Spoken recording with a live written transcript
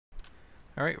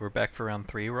Alright, we're back for round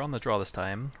 3. We're on the draw this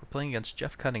time. We're playing against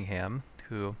Jeff Cunningham,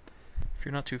 who, if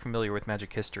you're not too familiar with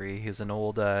Magic history, he's an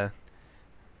old,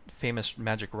 famous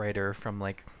Magic writer from,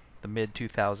 like, the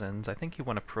mid-2000s. I think he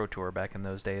won a Pro Tour back in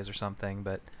those days or something,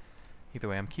 but either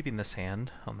way, I'm keeping this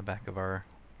hand on the back of our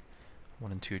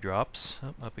 1 and 2 drops,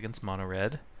 up against Mono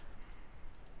Red.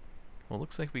 Well, it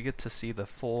looks like we get to see the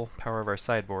full power of our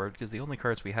sideboard, because the only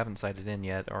cards we haven't sided in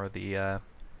yet are the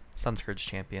Sunscourge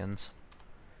Champions.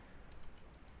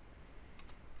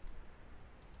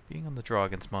 Being on the draw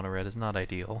against Mono Red is not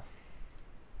ideal.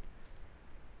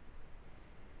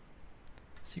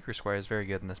 Seeker Squire is very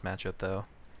good in this matchup, though,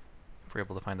 if we're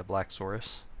able to find a black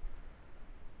source.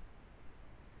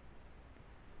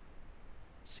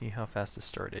 See how fast his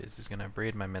start is. He's going to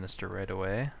braid my Minister right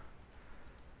away.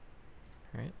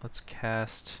 Alright, let's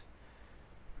cast...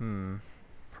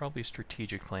 probably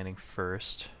Strategic Planning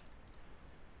first.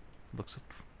 Looks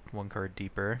like one card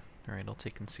deeper. Alright, I'll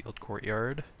take Concealed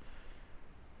Courtyard.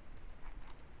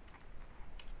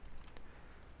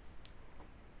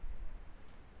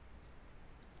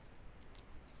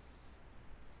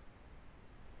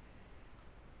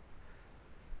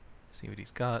 See what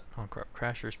he's got. On-Crop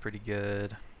Crasher's pretty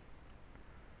good.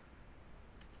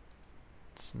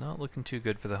 It's not looking too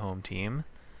good for the home team.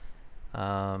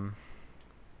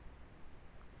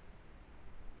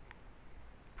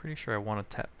 Pretty sure I want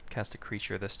to cast a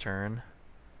creature this turn.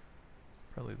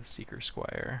 Probably the Seeker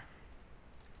Squire.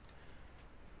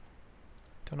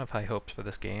 Don't have high hopes for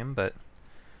this game, but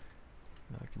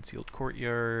another Concealed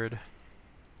Courtyard.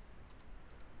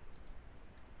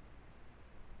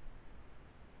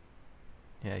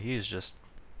 Yeah, he's just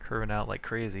curving out like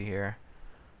crazy here.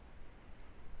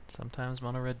 Sometimes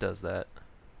Mono Red does that.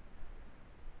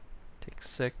 Take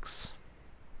 6.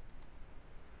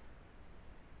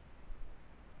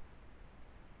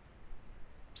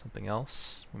 Something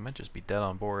else. We might just be dead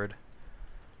on board.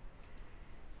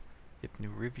 New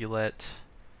Rivulet.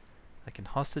 I can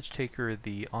Hostage Taker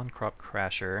the On-Crop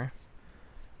Crasher.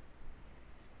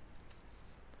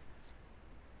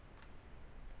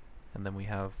 And then we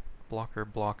have blocker,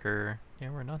 blocker.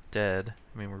 Yeah, we're not dead.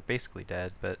 I mean, we're basically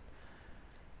dead, but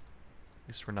at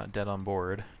least we're not dead on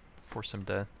board. Force him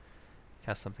to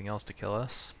cast something else to kill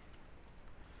us.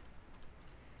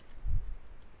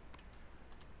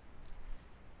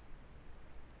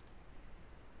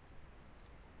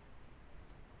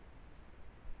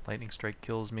 Lightning Strike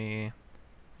kills me.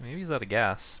 Maybe he's out of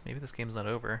gas. Maybe this game's not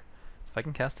over. If I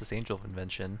can cast this Angel of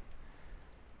Invention.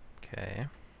 Okay.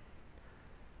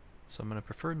 So I'm going to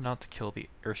prefer not to kill the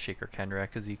Earthshaker Kenra,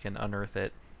 because he can unearth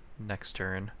it next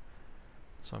turn.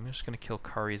 So I'm just going to kill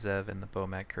Karizev and the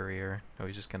Bomat Courier. Oh,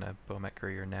 he's just going to Bomat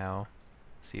Courier now.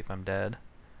 See if I'm dead.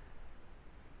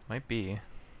 Might be.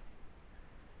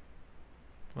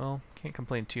 Well, can't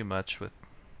complain too much with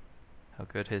how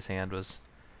good his hand was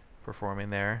performing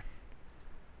there.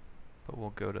 But we'll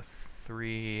go to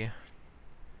 3.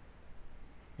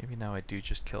 Maybe now I do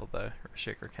just kill the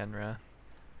Earthshaker Kenra.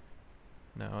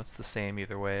 No, it's the same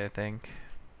either way, I think.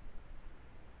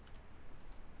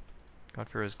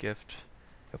 God-Pharaoh's Gift.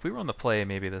 If we were on the play,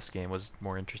 maybe this game was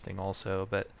more interesting also,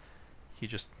 but he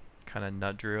just kind of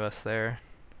nut drew us there.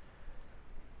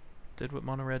 Did what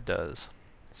Mono Red does.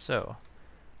 So,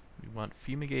 we want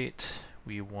Fumigate,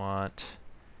 we want...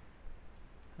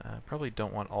 probably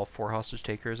don't want all 4 Hostage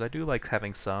Takers. I do like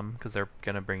having some, because they're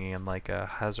going to bring in like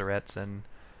Hazarets and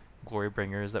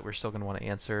Glorybringers that we're still going to want to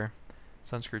answer.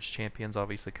 Sunscourge Champions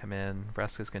obviously come in.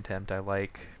 Vraska's Contempt I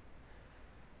like.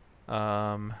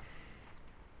 What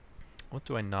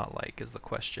do I not like is the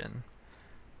question.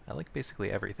 I like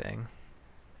basically everything.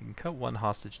 You can cut 1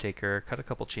 Hostage Taker, cut a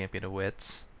couple Champion of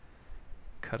Wits,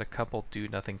 cut a couple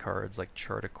do-nothing cards like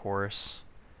Chart a Course.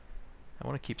 I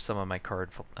want to keep some of my card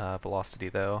velocity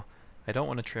though. I don't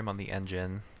want to trim on the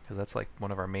engine, because that's like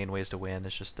one of our main ways to win,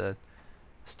 is just to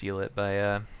steal it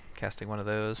by casting one of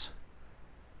those.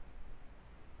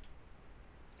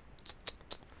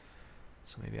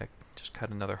 So maybe I just cut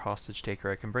another Hostage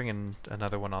Taker. I can bring in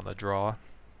another one on the draw,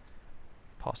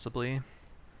 possibly. And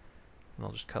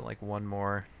I'll just cut like 1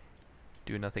 more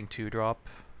do nothing 2-drop,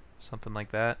 something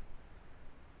like that.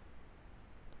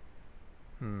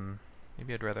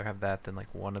 Maybe I'd rather have that than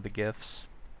like one of the gifts.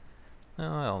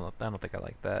 No, I don't think I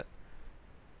like that,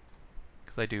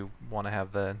 because I do want to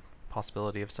have the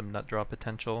possibility of some nut draw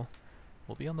potential.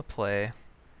 We'll be on the play.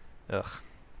 Ugh.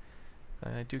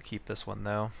 I do keep this one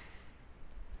though.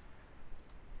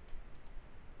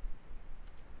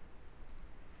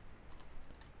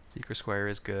 Seeker Squire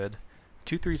is good.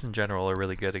 2/3s in general are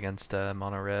really good against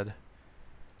Mono Red.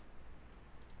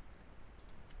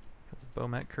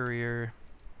 Bomat Courier.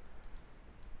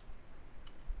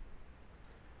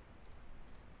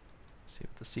 See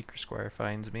what the Seeker Squire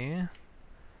finds me.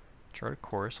 Chart a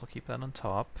course, I'll keep that on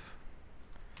top.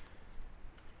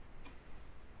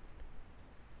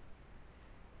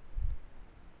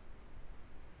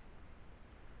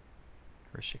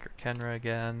 Shaker Kenra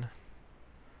again.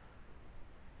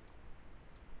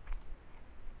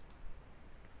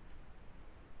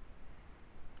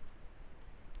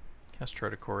 Cast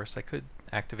Chart a course. I could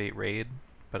activate Raid,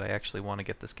 but I actually want to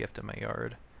get this gift in my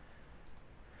yard.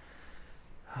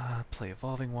 Play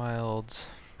Evolving Wilds.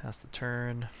 Pass the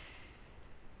turn.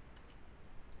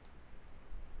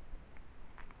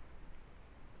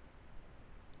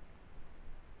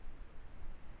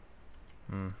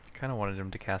 Kind of wanted him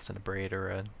to cast an Abrade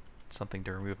or something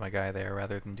to remove my guy there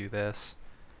rather than do this.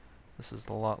 This is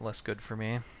a lot less good for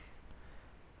me.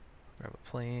 Grab a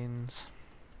Plains.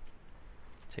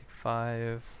 Take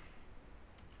 5.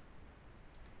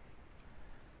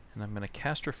 And I'm going to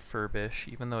cast Refurbish,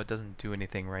 even though it doesn't do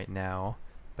anything right now.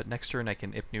 But next turn I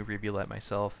can Ipnu Rebulet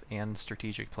myself and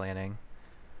Strategic Planning.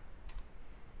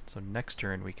 So next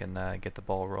turn we can get the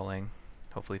ball rolling.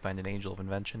 Hopefully find an Angel of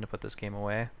Invention to put this game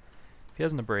away. If he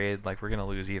has an Abrade, like, we're going to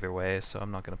lose either way, so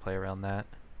I'm not going to play around that.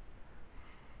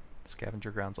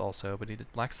 Scavenger Grounds also, but he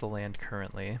lacks the land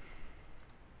currently.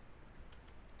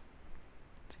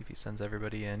 See if he sends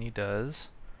everybody in. He does.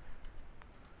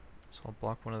 So I'll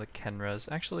block one of the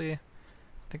Kenras. Actually, I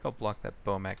think I'll block that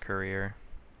Bomat Courier.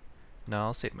 No,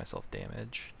 I'll save myself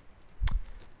damage.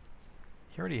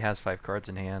 He already has 5 cards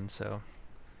in hand, so...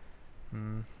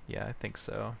 yeah, I think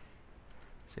so.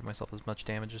 Save myself as much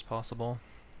damage as possible.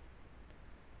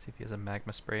 See if he has a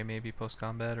Magma Spray maybe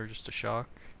post-combat, or just a Shock.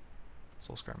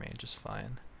 Soulscar Mage is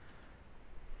fine.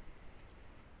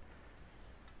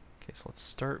 Okay, so let's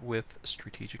start with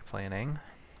Strategic Planning.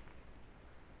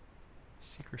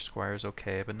 Seeker Squire is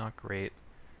okay, but not great.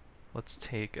 Let's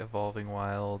take Evolving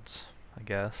Wilds, I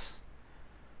guess.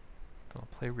 Then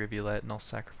I'll play Rivulet and I'll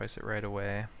sacrifice it right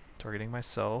away, targeting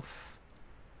myself.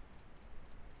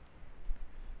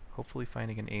 Hopefully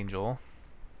finding an Angel.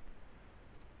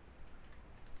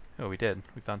 Oh, we did.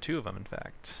 We found 2 of them, in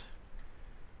fact.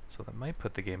 So that might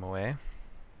put the game away.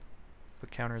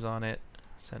 Put counters on it.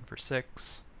 Send for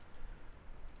 6.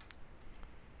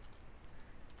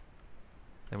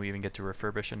 Then we even get to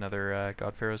refurbish another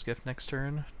God-Pharaoh's Gift next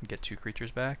turn and get 2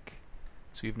 creatures back.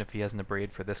 So even if he has an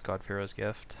Abrade for this God-Pharaoh's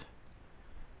Gift.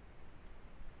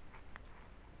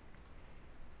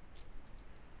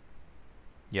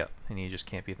 Yep, and he just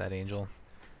can't beat that Angel.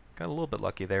 Got a little bit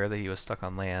lucky there that he was stuck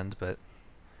on land, but...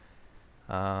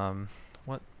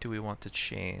 what do we want to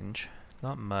change?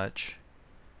 Not much.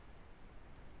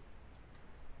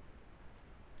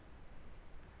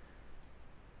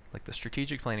 Like, the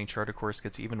Strategic Planning chart, of course,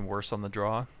 gets even worse on the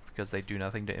draw because they do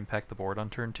nothing to impact the board on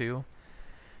turn 2.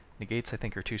 Negates, I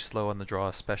think, are too slow on the draw,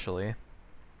 especially.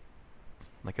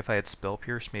 Like, if I had Spell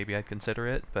Pierce, maybe I'd consider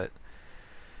it, but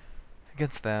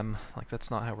against them, like,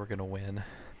 that's not how we're going to win.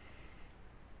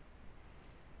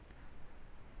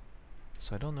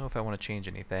 So I don't know if I want to change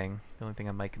anything. The only thing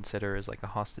I might consider is like a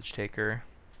Hostage Taker,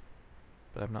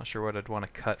 but I'm not sure what I'd want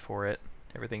to cut for it.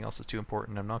 Everything else is too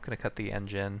important. I'm not going to cut the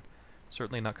engine.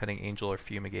 Certainly not cutting Angel or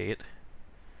Fumigate.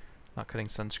 Not cutting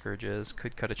Sun Scourges.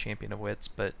 Could cut a Champion of Wits,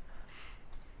 but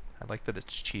I like that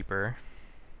it's cheaper.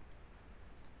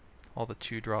 All the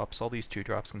 2-drops, all these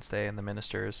 2-drops can stay in the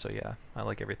Ministers, so yeah, I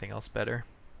like everything else better.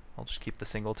 I'll just keep the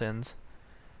Singletons,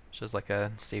 which is like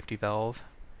a safety valve.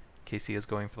 In case he is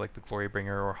going for like the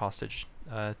Glorybringer or Hostage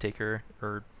Taker,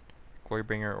 or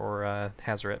Glorybringer or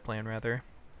Hazoret plan rather.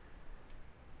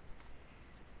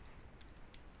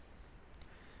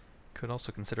 Could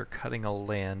also consider cutting a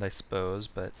land, I suppose,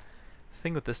 but the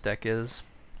thing with this deck is,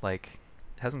 like,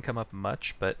 it hasn't come up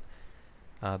much, but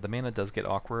the mana does get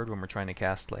awkward when we're trying to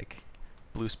cast like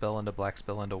blue spell into black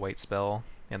spell into white spell,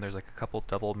 and there's like a couple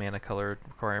double mana colored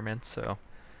requirements, so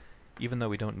even though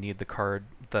we don't need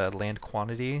the land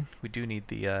quantity, we do need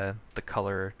the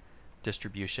color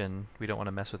distribution. We don't want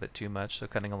to mess with it too much, so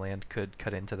cutting a land could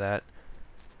cut into that.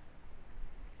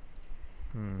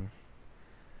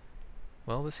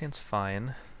 Well, this hand's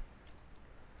fine.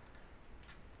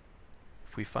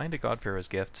 If we find a God-Pharaoh's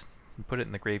Gift and put it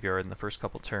in the graveyard in the first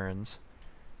couple turns,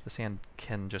 this hand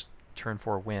can just turn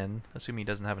 4 win, assuming he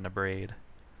doesn't have an Abrade.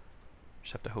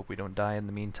 Just have to hope we don't die in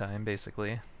the meantime,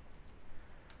 basically.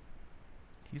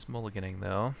 He's mulliganing,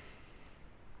 though.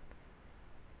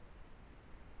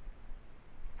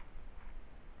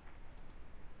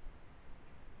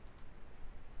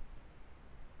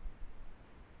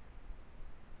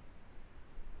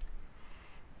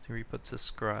 See where he puts his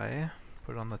Scry.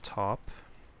 Put it on the top.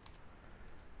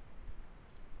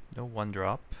 No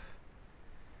 1-drop.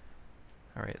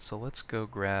 Alright, so let's go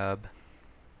grab...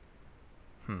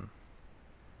 I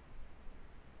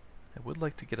would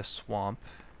like to get a swamp.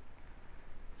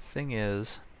 Thing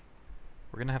is,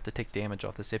 we're going to have to take damage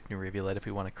off this Hypno Rivulet if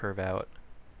we want to curve out.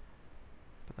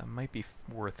 But that might be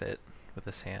worth it with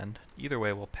this hand. Either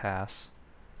way, we'll pass.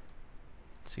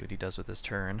 Let's see what he does with his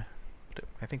turn. But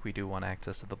I think we do want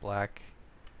access to the black.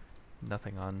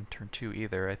 Nothing on turn 2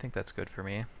 either. I think that's good for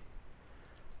me.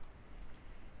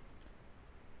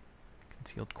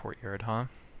 Concealed Courtyard, huh?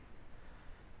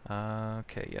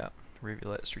 Okay, yeah.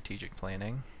 Rivulet Strategic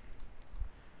Planning.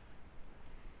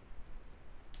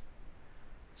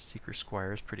 Seeker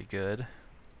Squire is pretty good.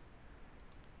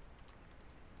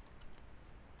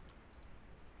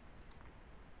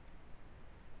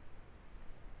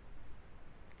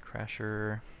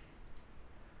 Crasher.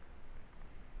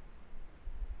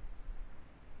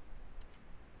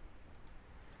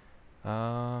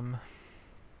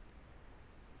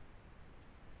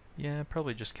 Yeah,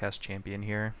 probably just cast Champion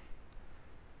here.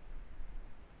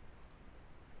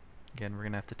 Again, we're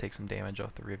gonna have to take some damage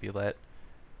off the Rivulet.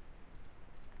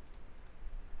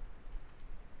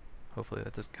 Hopefully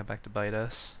that doesn't come back to bite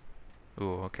us.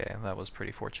 Ooh, okay, that was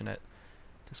pretty fortunate.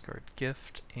 Discard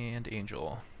Gift and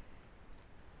Angel.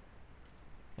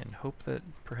 And hope that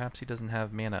perhaps he doesn't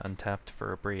have mana untapped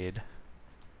for a Braid.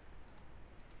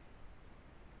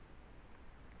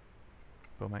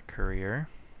 Bowmat Courier.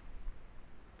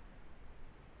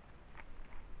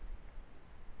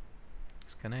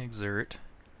 He's gonna exert.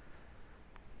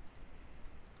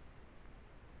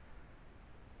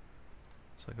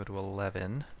 So I go to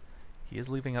 11. He is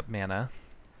leaving up mana.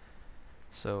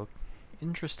 So,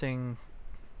 interesting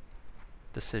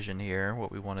decision here,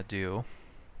 what we want to do.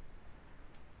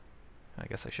 I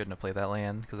guess I shouldn't have played that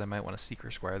land, because I might want to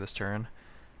Seeker Squire this turn.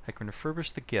 I can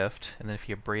refurbish the gift, and then if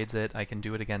he abrades it, I can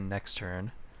do it again next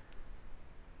turn.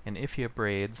 And if he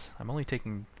abrades, I'm only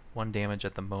taking 1 damage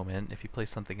at the moment. If he plays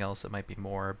something else, it might be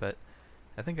more, but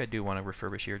I think I do want to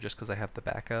refurbish here just because I have the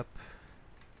backup.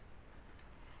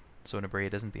 So an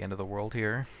abrade isn't the end of the world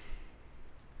here.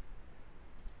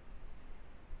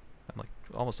 I'm like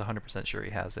almost 100% sure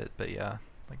he has it, but yeah,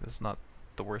 like this is not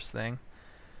the worst thing.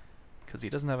 Because he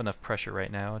doesn't have enough pressure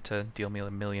right now to deal me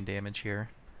 1,000,000 damage here.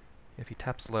 If he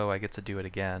taps low, I get to do it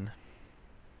again.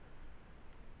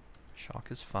 Shock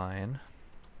is fine.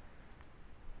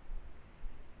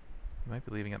 He might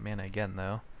be leaving up mana again,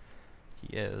 though.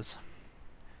 He is.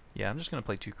 Yeah, I'm just going to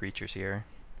play 2 creatures here.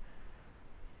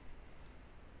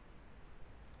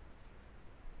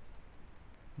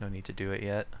 No need to do it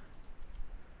yet.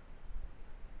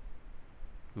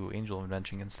 Ooh, Angel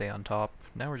Invention can stay on top.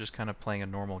 Now we're just kind of playing a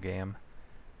normal game.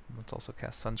 Let's also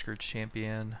cast Sunscourge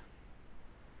Champion.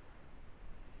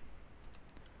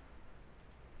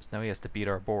 So now he has to beat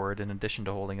our board in addition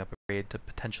to holding up a raid to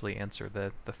potentially answer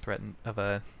the threat of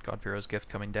a God-Pharaoh's Gift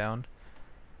coming down.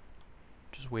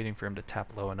 Just waiting for him to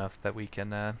tap low enough that we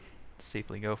can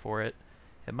safely go for it.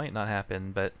 It might not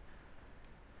happen, but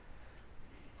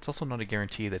it's also not a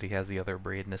guarantee that he has the other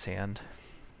braid in his hand.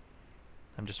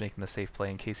 I'm just making the safe play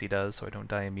in case he does, so I don't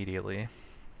die immediately.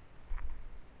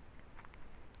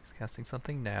 He's casting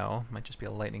something now. Might just be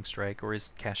a lightning strike, or he's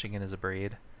cashing in as a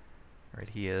braid. Alright,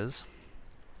 he is.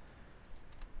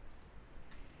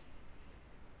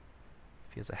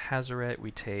 If he has a Hazoret,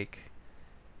 we take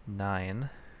 9.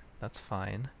 That's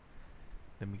fine.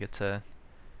 Then we get to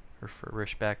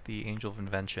refurbish back the Angel of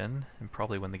Invention, and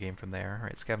probably win the game from there.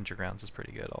 Alright, Scavenger Grounds is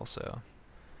pretty good also.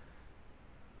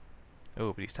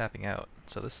 Oh, but he's tapping out,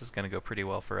 so this is going to go pretty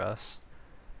well for us.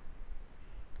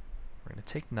 We're going to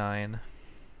take 9,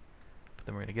 but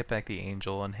then we're going to get back the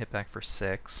Angel and hit back for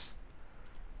 6.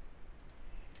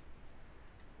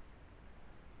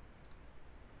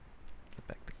 Get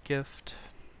back the gift.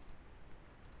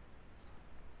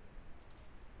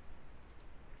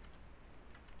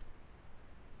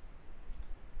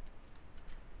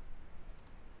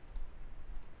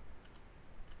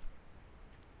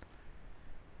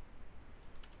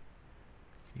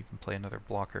 Even play another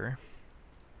blocker.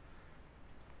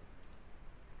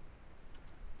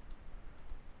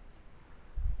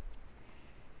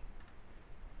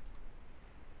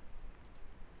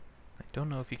 I don't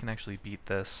know if you can actually beat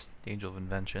this Angel of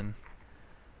Invention.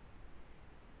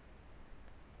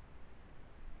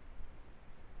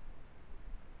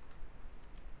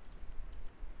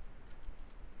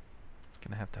 It's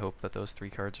gonna have to hope that those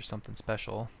 3 cards are something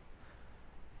special.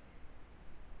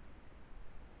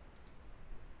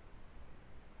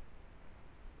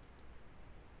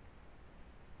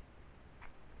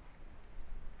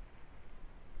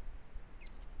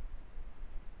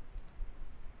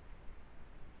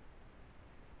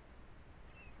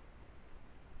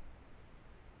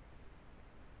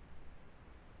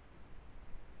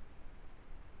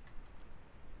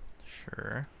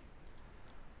 Sure.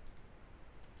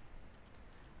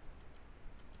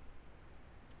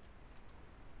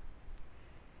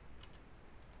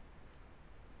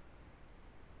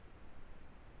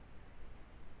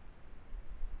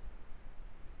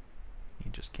 You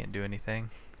just can't do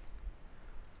anything.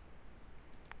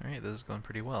 Alright, this is going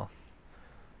pretty well.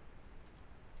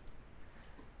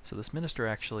 So this minister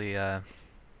actually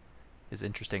is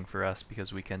interesting for us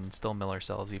because we can still mill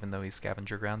ourselves even though he's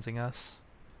scavenger groundsing us.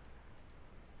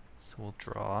 So we'll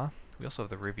draw. We also have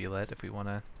the rivulet if we want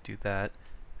to do that.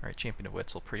 Alright, Champion of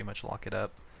Wits will pretty much lock it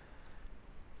up,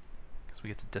 because we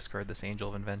get to discard this Angel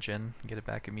of Invention and get it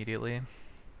back immediately. And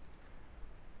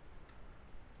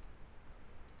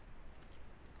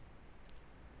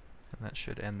that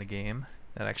should end the game.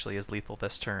 That actually is lethal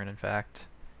this turn, in fact.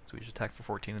 So we should attack for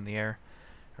 14 in the air.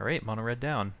 Alright, mono red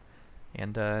down.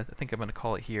 And I think I'm going to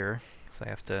call it here, because I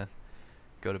have to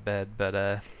go to bed,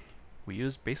 but we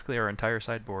used basically our entire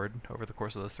sideboard over the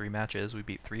course of those 3 matches. We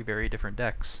beat 3 very different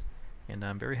decks, and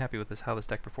I'm very happy with how this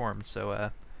deck performed, so I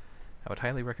would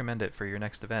highly recommend it for your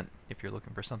next event if you're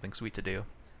looking for something sweet to do.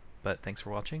 But thanks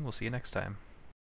for watching, we'll see you next time.